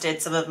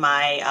requested some of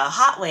my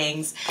hot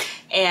wings,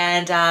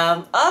 and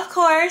of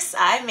course,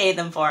 I made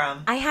them for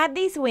him. I had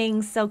these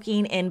wings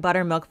soaking in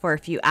buttermilk for a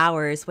few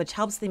hours, which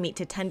helps the meat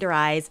to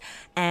tenderize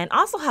and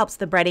also helps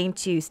the breading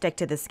to stick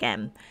to the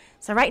skin.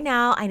 So right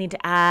now, I need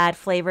to add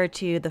flavor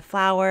to the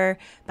flour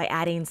by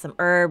adding some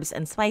herbs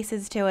and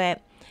spices to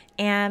it.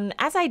 And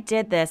as I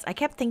did this, I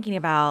kept thinking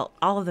about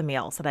all of the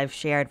meals that I've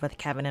shared with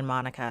Kevin and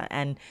Monica.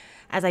 And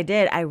as I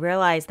did, I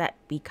realized that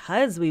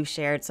because we've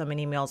shared so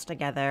many meals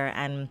together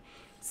and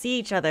see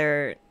each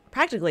other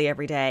practically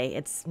every day,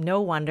 it's no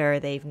wonder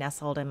they've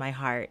nestled in my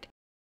heart.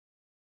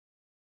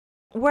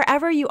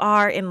 Wherever you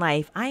are in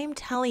life, I am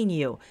telling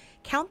you,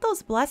 count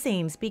those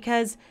blessings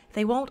because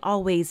they won't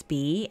always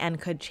be and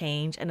could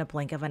change in a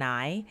blink of an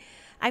eye.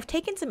 I've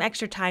taken some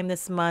extra time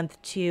this month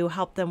to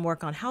help them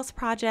work on house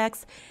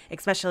projects,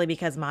 especially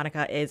because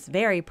Monica is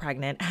very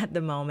pregnant at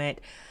the moment,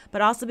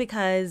 but also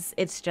because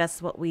it's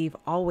just what we've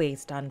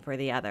always done for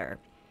the other.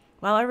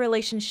 While our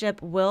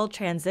relationship will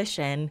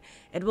transition,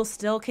 it will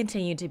still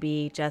continue to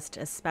be just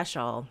as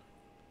special.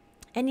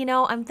 And you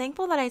know, I'm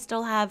thankful that I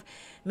still have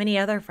many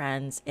other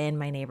friends in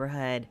my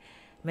neighborhood.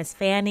 Miss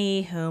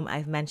Fanny, whom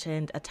I've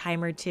mentioned a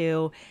time or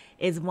two,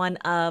 is one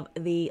of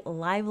the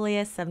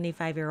liveliest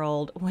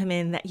 75-year-old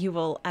women that you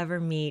will ever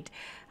meet,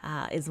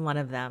 is one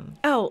of them.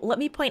 Oh, let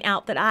me point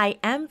out that I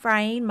am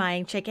frying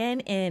my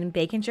chicken in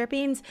bacon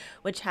drippings,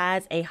 which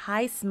has a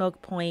high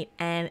smoke point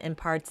and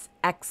imparts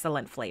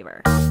excellent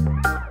flavor.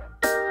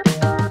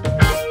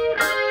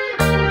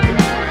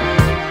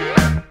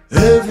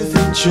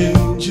 Everything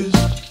changes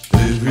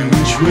every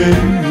which way.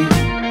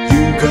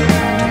 You got to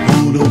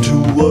hold on to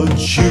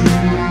what you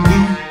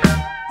need.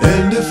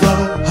 And if I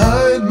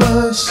hide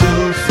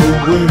myself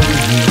away,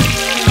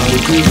 how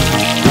could I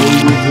go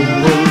with the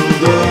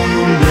world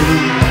away?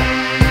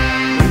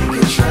 We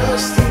can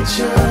trust each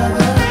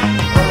other,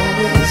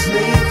 always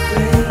make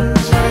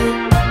things right.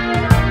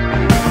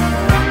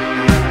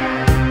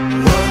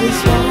 What is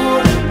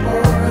more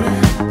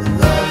important than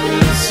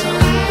loving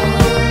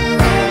someone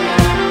right?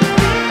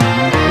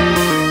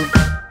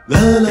 La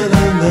la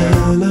la la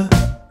la.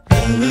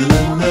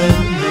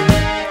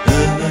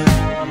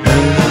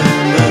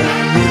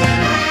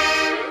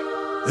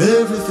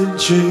 Everything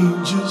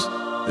changes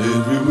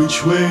every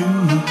which way.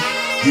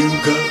 You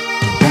got to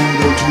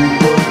hold on to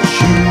what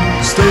you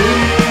stay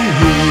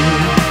here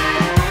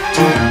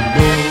till the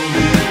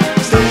morning.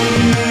 Stay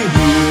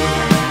here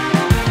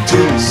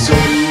till the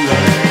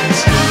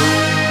sunrise.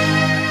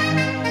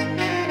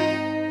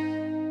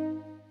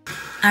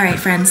 All right,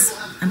 friends,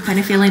 I'm kind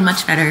of feeling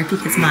much better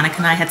because Monica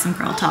and I had some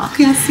girl talk.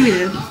 Yes, we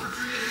did.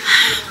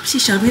 She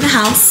showed me the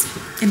house,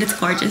 and it's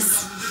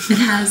gorgeous. It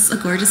has a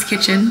gorgeous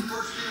kitchen,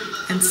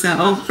 and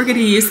so we're going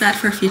to use that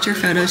for future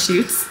photo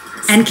shoots.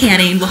 And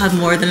canning will have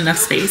more than enough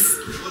space.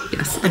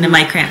 Yes. In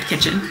my cramped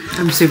kitchen.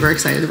 I'm super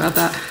excited about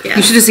that. Yeah.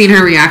 You should have seen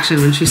her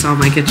reaction when she saw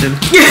my kitchen.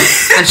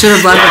 I should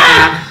have led with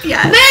that.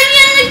 Yeah.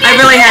 I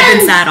really have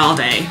been sad all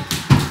day.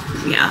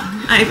 Yeah,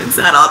 I've been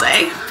sad all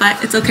day, but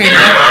it's okay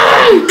now.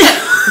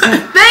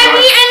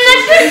 Baby in the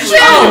kitchen!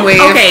 Oh, wait.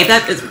 Okay,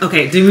 that is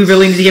okay. Do we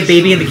really need to get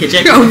baby in the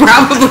kitchen? Oh,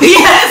 probably.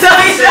 Yes,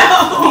 I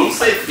know.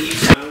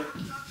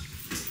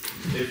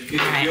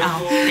 Alright,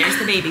 there's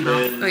the baby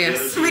mom. Oh,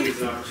 yes. Looking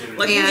good.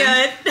 What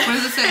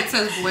does it say? It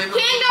says boy mom.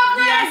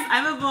 Yes,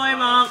 I'm a boy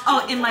mom.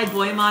 Oh, in my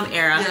boy mom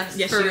era.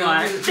 Yes, you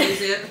are.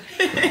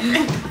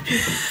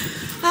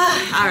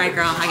 All right,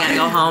 girl, I gotta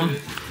go home.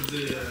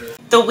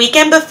 The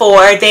weekend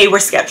before they were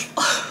scheduled.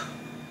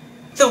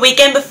 The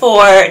weekend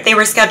before they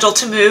were scheduled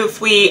to move,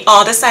 we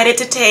all decided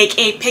to take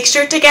a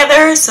picture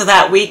together so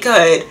that we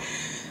could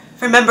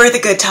remember the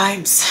good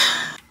times.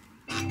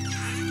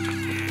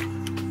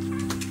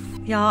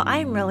 Y'all,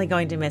 I'm really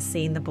going to miss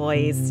seeing the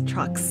boys'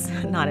 trucks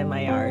not in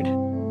my yard.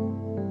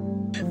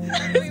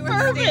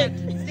 Perfect!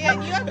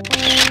 Stan, you have...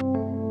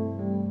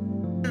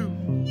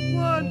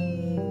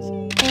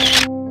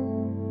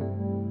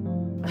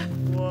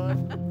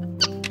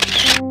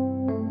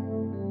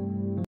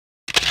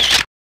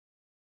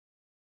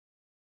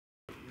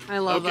 I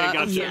love that.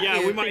 Gotcha.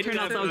 Yeah, we might turn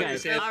out so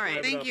good. All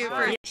right. Thank you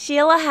for...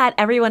 Sheila had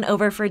everyone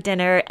over for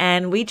dinner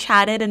and we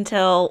chatted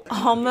until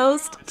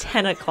almost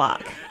 10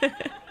 o'clock.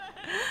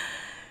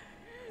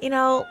 You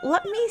know,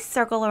 let me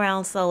circle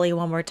around slowly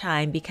one more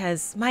time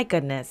because, my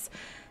goodness,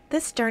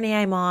 this journey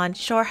I'm on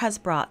sure has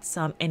brought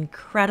some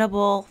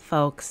incredible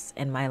folks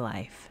in my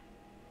life.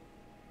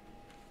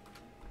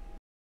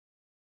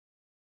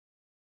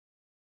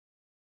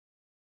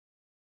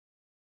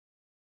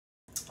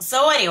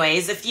 So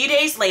anyways, a few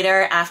days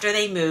later after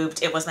they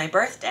moved, it was my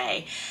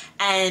birthday.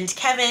 And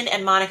Kevin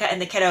and Monica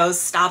and the kiddos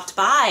stopped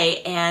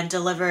by and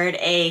delivered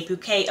a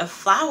bouquet of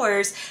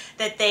flowers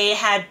that they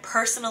had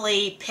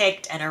personally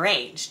picked and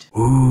arranged.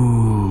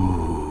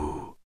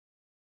 Ooh.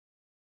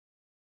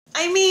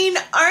 I mean,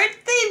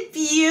 aren't they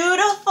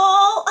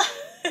beautiful?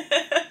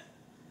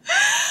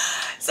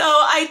 So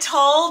I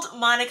told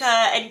Monica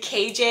and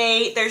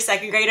KJ, their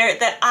second grader,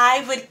 that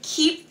I would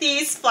keep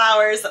these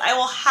flowers, that I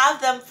will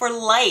have them for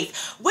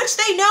life, which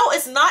they know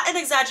is not an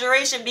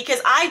exaggeration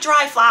because I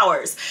dry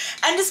flowers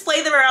and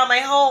display them around my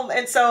home.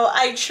 And so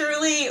I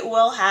truly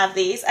will have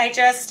these. I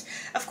just,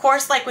 of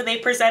course, like when they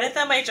presented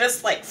them, I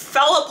just like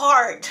fell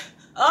apart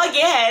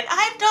again.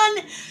 I've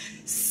done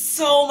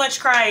so much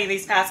crying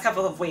these past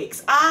couple of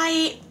weeks.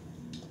 I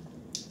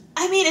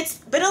mean, it's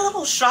been a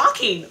little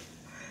shocking.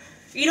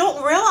 You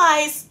don't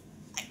realize,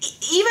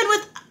 even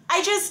with,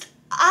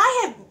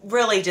 I have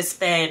really just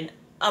been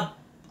a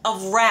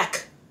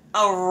wreck.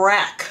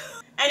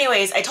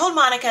 Anyways, I told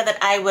Monica that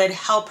I would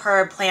help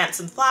her plant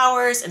some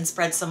flowers and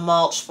spread some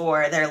mulch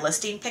for their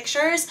listing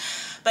pictures.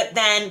 But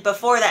then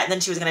before that, then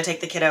she was going to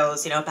take the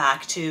kiddos, you know,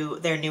 back to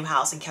their new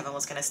house, and Kevin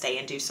was going to stay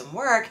and do some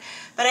work.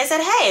 But I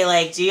said, hey,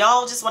 like, do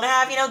y'all just want to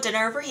have, you know,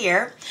 dinner over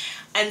here?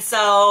 And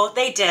so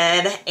they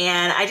did,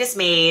 and I just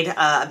made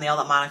a meal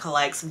that Monica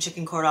likes, some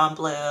chicken cordon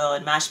bleu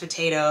and mashed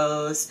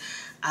potatoes.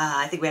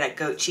 I think we had a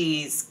goat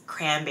cheese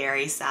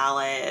cranberry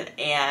salad,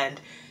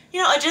 and,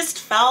 you know, it just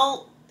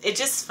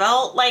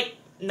felt like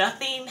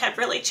nothing had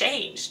really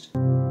changed.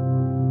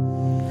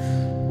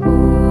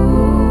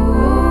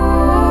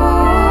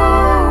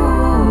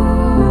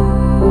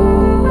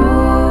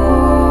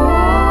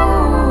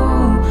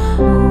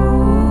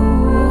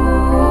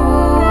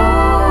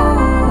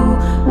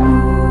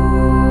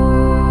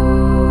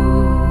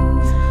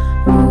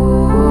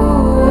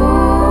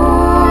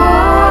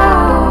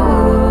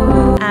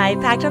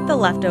 Up the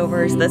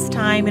leftovers, this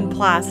time in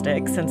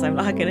plastic, since I'm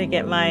not gonna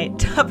get my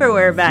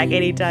Tupperware back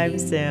anytime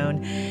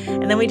soon.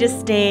 And then we just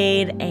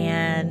stayed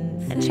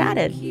and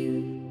chatted.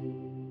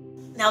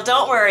 Now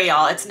don't worry,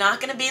 y'all, it's not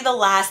gonna be the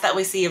last that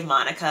we see of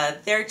Monica.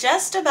 They're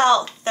just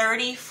about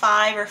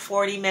 35 or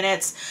 40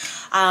 minutes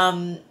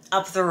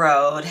up the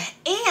road,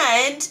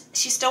 and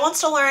she still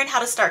wants to learn how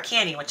to start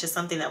canning, which is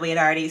something that we had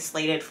already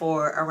slated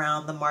for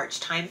around the March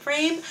time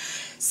frame.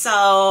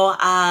 So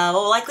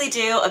we'll likely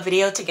do a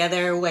video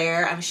together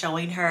where I'm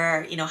showing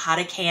her, you know, how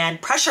to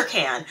pressure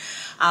can,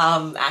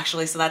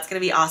 actually. So that's going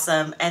to be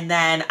awesome. And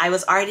then I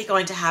was already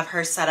going to have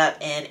her set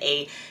up in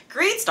a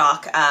green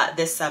stalk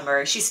this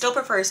summer. She still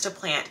prefers to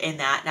plant in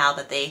that now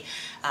that they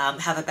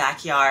have a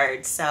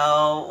backyard.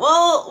 So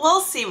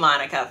we'll see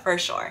Monica for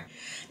sure.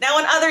 Now,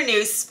 in other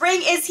news,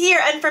 spring is here,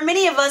 and for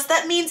many of us,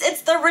 that means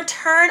it's the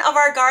return of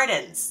our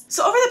gardens.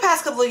 So over the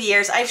past couple of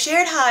years, I've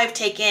shared how I've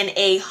taken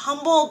a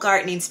humble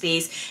gardening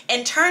space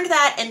and turned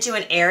that into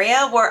an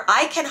area where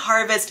I can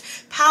harvest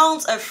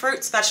pounds of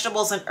fruits,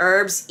 vegetables, and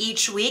herbs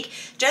each week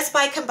just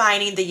by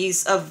combining the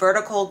use of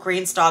vertical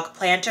green stalk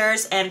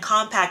planters and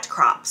compact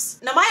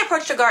crops. Now, my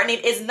approach to gardening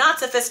is not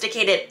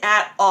sophisticated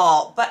at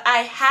all, but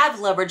I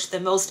have leveraged the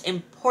most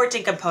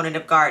important component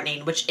of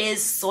gardening, which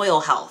is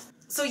soil health.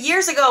 So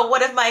years ago,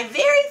 one of my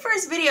very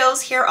first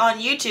videos here on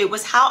YouTube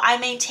was how I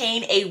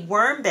maintain a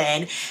worm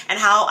bin and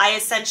how I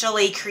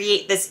essentially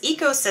create this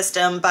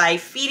ecosystem by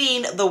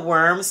feeding the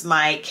worms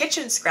my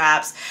kitchen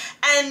scraps,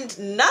 and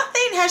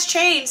nothing has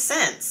changed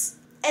since.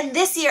 And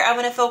this year, I'm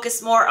going to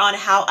focus more on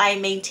how I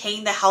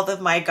maintain the health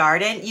of my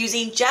garden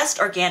using just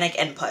organic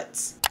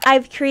inputs.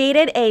 I've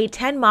created a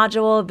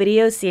 10-module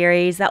video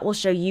series that will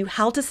show you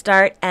how to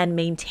start and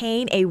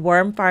maintain a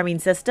worm farming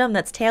system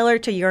that's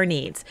tailored to your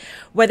needs.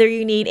 Whether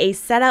you need a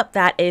setup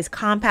that is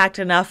compact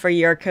enough for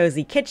your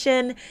cozy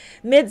kitchen,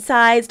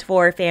 mid-sized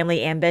for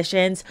family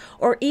ambitions,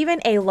 or even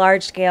a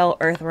large-scale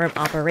earthworm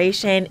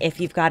operation if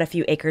you've got a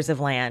few acres of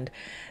land.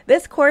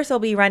 This course will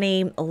be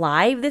running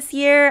live this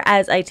year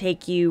as I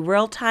take you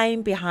real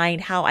time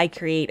behind how I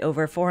create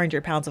over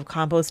 400 pounds of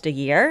compost a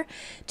year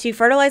to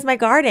fertilize my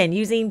garden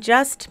using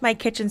just my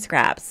kitchen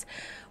scraps.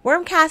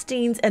 Worm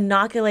castings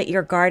inoculate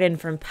your garden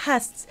from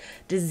pests,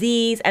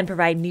 disease, and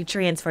provide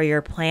nutrients for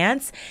your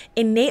plants,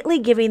 innately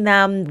giving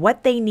them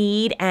what they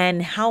need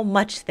and how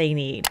much they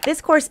need. This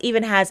course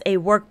even has a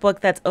workbook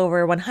that's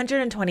over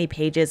 120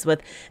 pages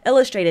with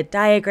illustrated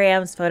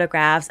diagrams,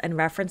 photographs, and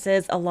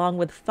references, along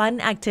with fun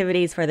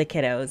activities for the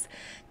kiddos.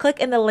 Click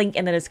in the link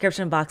in the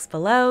description box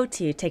below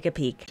to take a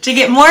peek. To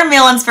get more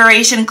meal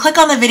inspiration, click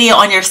on the video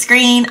on your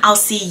screen. I'll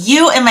see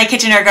you in my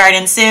kitchen or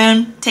garden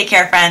soon. Take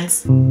care,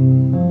 friends.